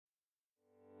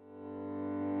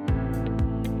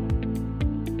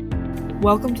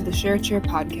Welcome to the Share Chair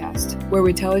podcast, where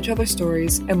we tell each other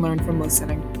stories and learn from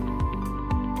listening.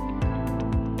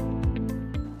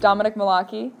 Dominik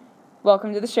Malaki,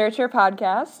 welcome to the Share Chair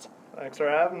podcast. Thanks for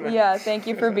having me. Yeah, thank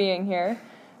you for being here.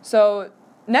 So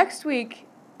next week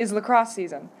is lacrosse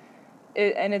season,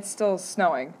 and it's still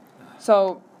snowing.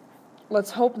 So let's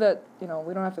hope that we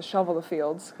don't have to shovel the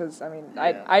fields, because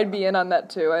I'd be in on that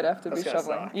too. I'd have to be shoveling.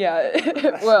 Suck. Yeah,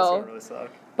 That's well, gonna really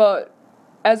suck. But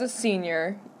as a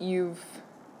senior, you've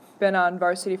been on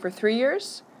varsity for 3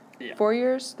 years? Yeah. 4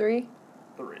 years? 3?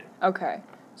 3. Okay.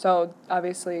 So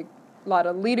obviously a lot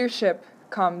of leadership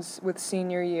comes with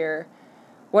senior year.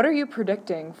 What are you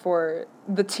predicting for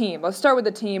the team? Let's start with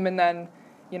the team and then,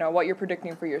 what you're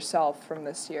predicting for yourself from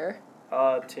this year.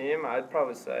 Team, I'd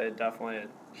probably say definitely a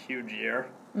huge year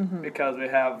because we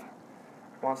have,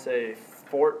 I want to say,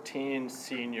 14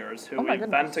 seniors who we've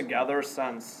been together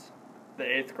since the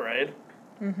 8th grade.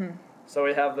 Mm-hmm. So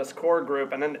we have this core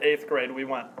group, and in the 8th grade we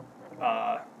went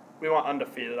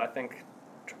undefeated. I think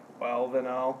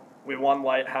 12-0. We won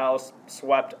Lighthouse,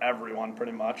 swept everyone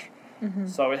pretty much. Mm-hmm.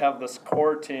 So we have this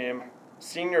core team,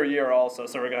 senior year also.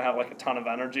 So we're gonna have a ton of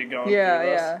energy going through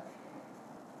this. Yeah.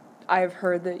 I've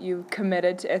heard that you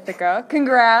committed to Ithaca.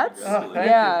 Congrats! Oh,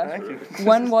 thank you.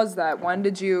 When was that? When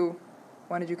did you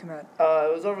commit?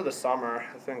 It was over the summer.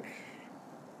 I think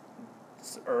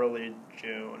it's early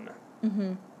June.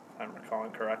 Mm-hmm. If I'm recalling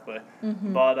correctly.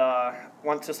 Mm-hmm. But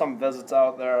went to some visits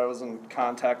out there. I was in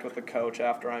contact with the coach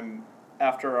after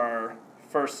our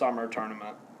first summer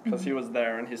tournament because he was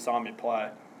there and he saw me play.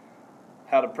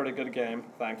 Had a pretty good game,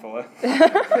 thankfully.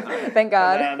 Thank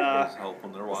God. And then, help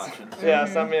when they're watching. Yeah,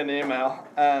 sent me an email,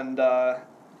 and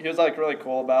he was really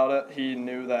cool about it. He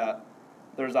knew that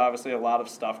there's obviously a lot of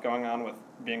stuff going on with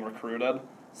being recruited,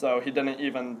 so he didn't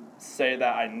even say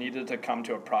that I needed to come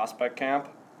to a prospect camp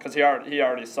because he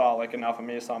already saw enough of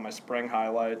me. He saw my spring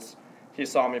highlights. He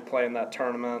saw me play in that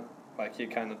tournament. He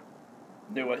kind of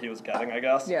knew what he was getting, I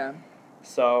guess. Yeah.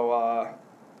 So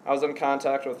I was in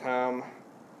contact with him.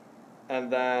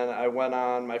 And then I went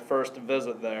on my first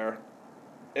visit there.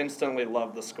 Instantly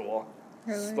loved the school.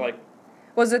 Really?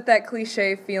 Was it that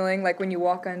cliche feeling when you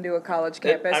walk onto a college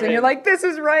campus and you're like, this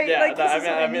is right? Yeah,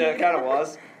 it kind of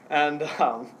was. And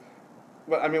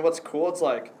what's cool? It's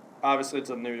obviously it's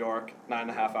in New York,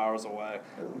 9.5 hours away.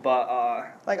 But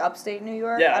upstate New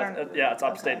York? Yeah, it's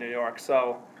upstate New York.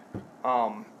 So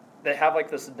they have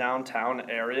this downtown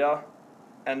area,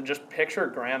 and just picture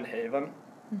Grand Haven,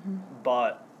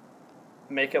 but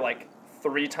make it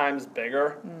 3 times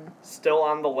bigger, still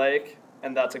on the lake,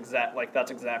 and that's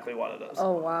exactly what it is.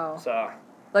 Oh wow! So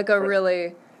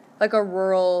really a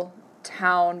rural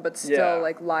town, but still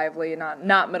lively,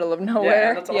 not middle of nowhere. Yeah,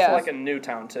 and it's also a new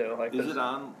town too. Is it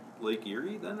on Lake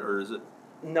Erie then, or is it?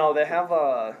 No, they have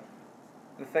the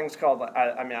thing's called.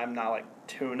 I'm not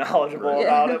too knowledgeable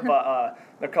about it, but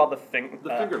they're called the Finger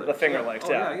Lakes. The Finger Lakes,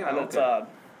 yeah. And it's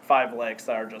 5 lakes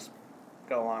that are just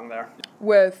go along there.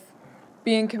 With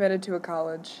being committed to a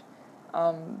college,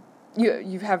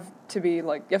 you have to be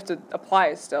you have to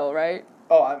apply still, right?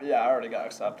 Oh, I already got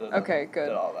accepted. Okay, good.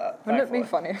 Did all that. Wouldn't it be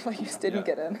funny if you just didn't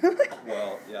get in?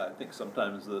 Well, yeah, I think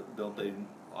sometimes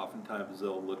oftentimes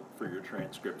they'll look for your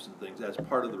transcripts and things as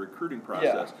part of the recruiting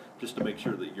process, just to make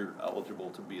sure that you're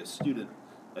eligible to be a student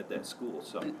at that school.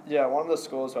 So yeah, one of the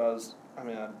schools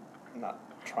I'm not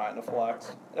trying to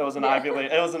flex. It was an Ivy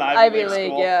League. It was an Ivy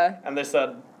League school. Yeah. And they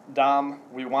said, Dom,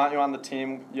 we want you on the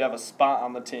team. You have a spot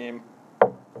on the team.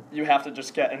 You have to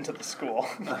just get into the school.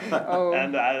 Oh.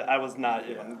 And I was not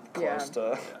even close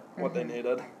to what they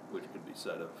needed. Which could be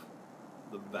said of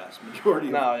the vast majority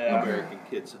of American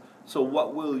kids. So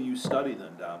what will you study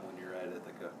then, Dom, when you're at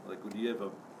Ithaca? Do you have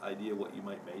an idea what you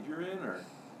might major in,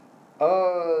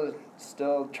 or?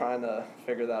 Still trying to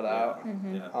figure that out.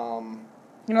 Mm-hmm.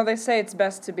 Yeah. They say it's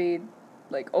best to be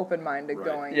open-minded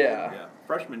going. Yeah.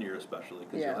 Freshman year especially,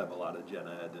 because you'll have a lot of gen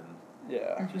ed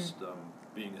and just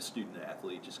being a student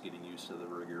athlete, just getting used to the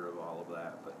rigor of all of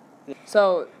that. But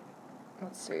so,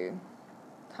 let's see,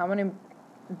 how many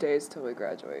days till we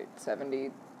graduate?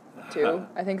 72?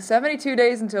 I think 72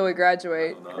 days until we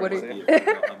graduate. I don't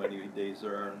know how many days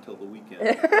there are until the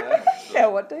weekend.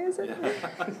 What day is it?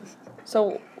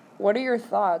 So, what are your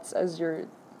thoughts as you're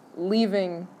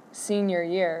leaving senior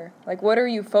year? What are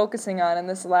you focusing on in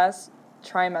this last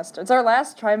trimester? It's our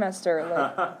last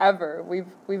trimester ever.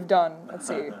 We've done, let's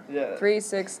see, 3,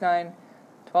 6, 9,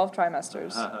 12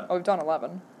 trimesters. We've done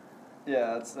 11.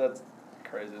 Yeah, that's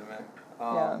crazy to me.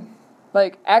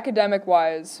 Academic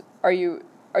wise, are you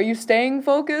Are you staying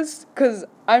focused? Because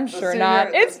I'm sure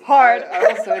not. It's hard.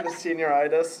 I will say the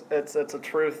senioritis, it's a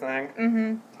true thing.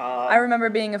 Mm-hmm. I remember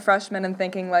being a freshman and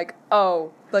thinking, like,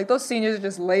 oh, like, those seniors are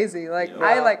just lazy. Like,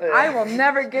 I will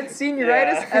never get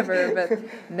senioritis ever. But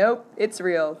nope, it's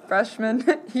real. Freshmen,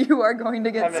 you are going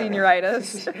to get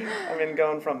senioritis. I mean,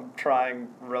 going from trying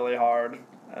really hard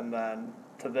and then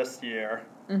to this year,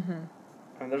 I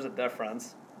mean, there's a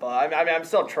difference. But I mean, I'm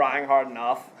still trying hard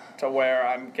enough to where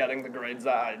I'm getting the grades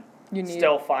that I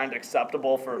still find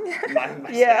acceptable for my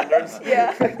standards.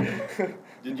 Yeah.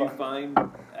 Did you find,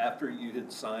 after you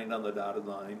had signed on the dotted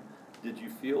line, did you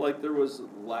feel like there was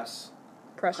less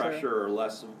pressure or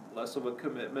less of a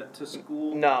commitment to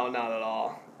school? No, not at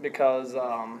all. Because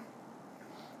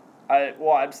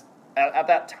at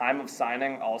that time of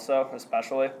signing also,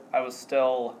 especially, I was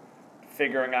still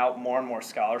figuring out more and more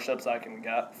scholarships I can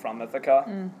get from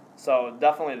Ithaca. So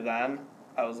definitely then,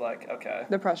 I was like, okay.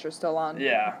 The pressure's still on.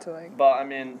 Yeah. But, I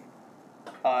mean,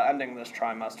 ending this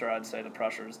trimester, I'd say the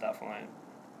pressure is definitely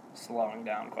slowing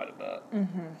down quite a bit.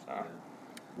 So.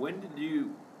 When did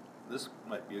you, this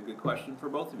might be a good question for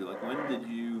both of you, like when did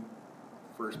you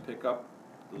first pick up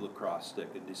the lacrosse stick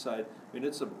and decide, I mean,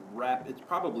 it's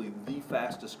probably the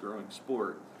fastest growing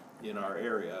sport in our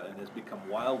area and has become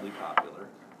wildly popular.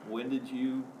 When did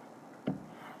you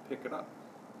pick it up?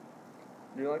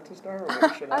 Would you like to start,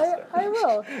 or should I start? I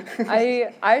will.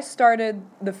 I started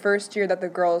the first year that the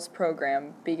girls'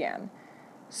 program began.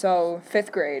 So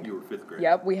 5th grade. You were 5th grade.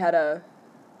 Yep, we had a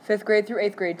 5th grade through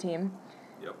 8th grade team.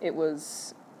 Yep.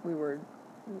 We were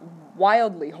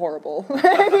wildly horrible.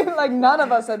 Like, none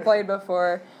of us had played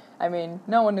before. I mean,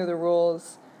 no one knew the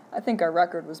rules. I think our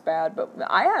record was bad, but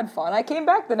I had fun. I came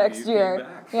back the next year. Came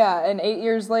back. Yeah, and 7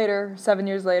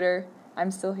 years later, I'm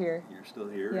still here. You're still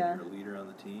here, yeah. And you're a leader on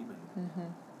the team, and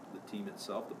the team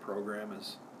itself, the program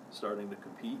is starting to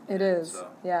compete. It is, so.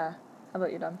 Yeah. How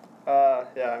about you, Dom?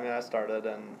 Yeah, I mean, I started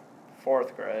in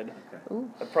 4th grade. Okay. Ooh.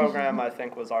 The program, I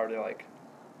think, was already,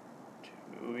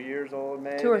 2 years old,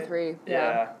 maybe? 2 or 3,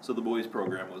 yeah. So the boys'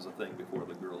 program was a thing before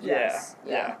the girls' Yes.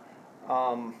 Yeah.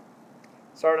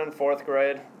 Started in 4th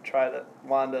grade,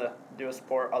 wanted to do a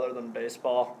sport other than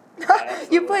baseball.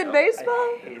 You played baseball?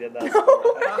 I hated that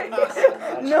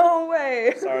sport. No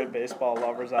way. Sorry, baseball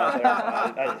lovers out there.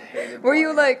 I hated Were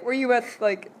you at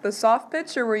the soft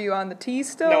pitch, or were you on the tee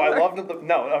still? No, I loved it.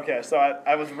 Okay, so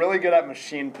I was really good at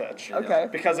machine pitch. Okay.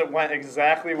 Because it went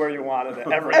exactly where you wanted it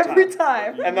every time. Every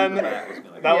time. And then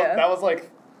that was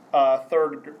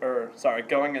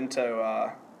going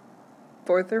into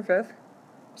 4th or 5th?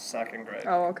 2nd grade.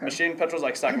 Oh, okay. Machine pitch was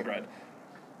 2nd grade.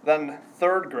 Then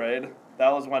 3rd grade,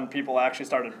 that was when people actually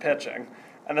started pitching.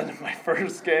 And then in my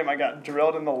first game, I got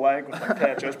drilled in the leg with a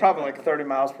pitch. It was probably 30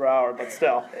 miles per hour, but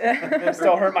still. It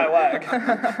still hurt my leg.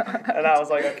 And I was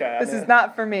like, okay. This is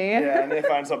not for me. Yeah, I need to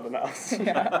find something else.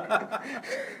 Yeah.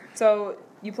 So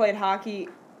you played hockey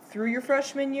through your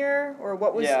freshman year? Or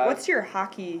what's your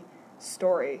hockey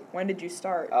story? When did you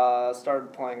start?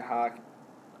 Started playing hockey.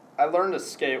 I learned to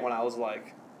skate when I was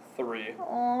 3.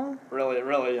 Aww. Really,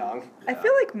 really young. I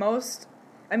feel like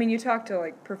you talk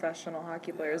to professional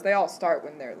hockey players. They all start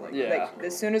when they're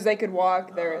as soon as they could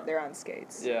walk, they're on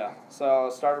skates. Yeah. So I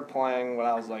started playing when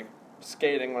I was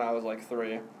skating when I was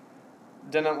 3.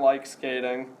 Didn't like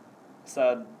skating.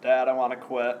 Said, Dad, I want to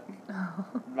quit.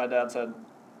 My dad said,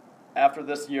 after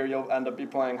this year, you'll end up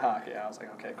playing hockey. I was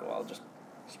like, okay, cool. I'll just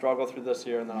struggle through this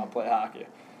year and then I'll play hockey.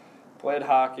 Played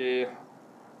hockey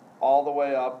all the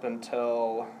way up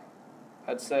until,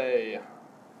 I'd say,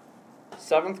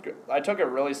 7th grade. I took it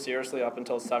really seriously up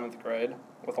until 7th grade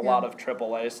with a lot of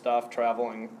AAA stuff,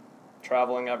 traveling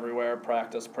everywhere,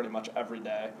 practice pretty much every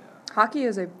day. Hockey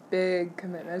is a big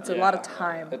commitment. It's a lot of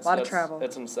time, a lot of travel.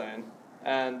 It's insane.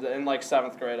 And in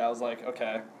 7th grade, I was like,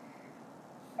 okay.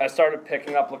 I started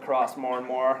picking up lacrosse more and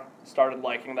more, started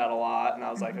liking that a lot, and I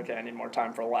was like, okay, I need more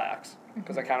time for lax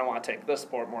because I kind of want to take this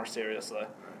sport more seriously.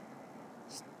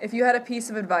 If you had a piece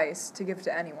of advice to give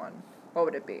to anyone, what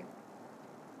would it be?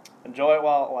 Enjoy it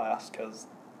while it lasts, because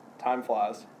time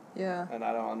flies. Yeah. And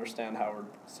I don't understand how we're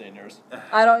seniors.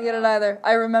 I don't get it either.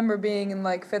 I remember being in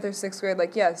 5th or 6th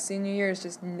grade, senior year is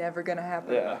just never going to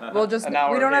happen. Yeah.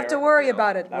 We don't have to worry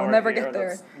about it. We'll never get there.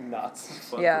 That's nuts. It's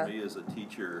fun for me as a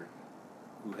teacher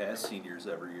who has seniors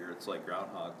every year. It's like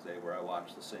Groundhog Day where I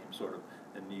watch the same sort of,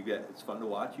 and it's fun to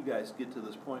watch you guys get to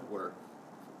this point where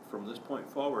from this point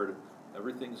forward,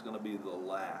 everything's going to be the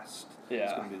last. Yeah.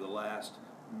 It's going to be the last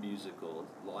musical,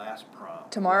 the last prom.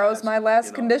 Tomorrow's my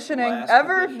last conditioning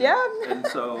ever. Conditioning. Yeah. And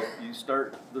so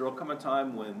there'll come a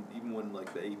time when, even when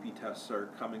like the AP tests are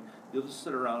coming, you'll just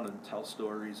sit around and tell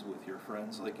stories with your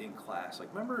friends, like in class. Like,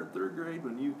 remember in 3rd grade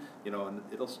when and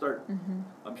it'll start,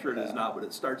 I'm sure it is now, but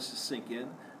it starts to sink in,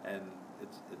 and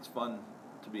it's fun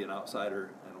to be an outsider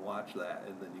and watch that,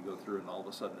 and then you go through and all of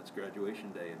a sudden it's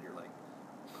graduation day and you're like,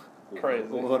 crazy.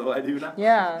 What do I do now?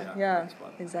 Yeah,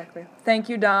 exactly. Thank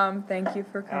you, Dom. Thank you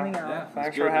for coming out.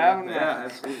 Thanks for having me. Yeah,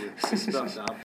 absolutely. Good stuff, Dom.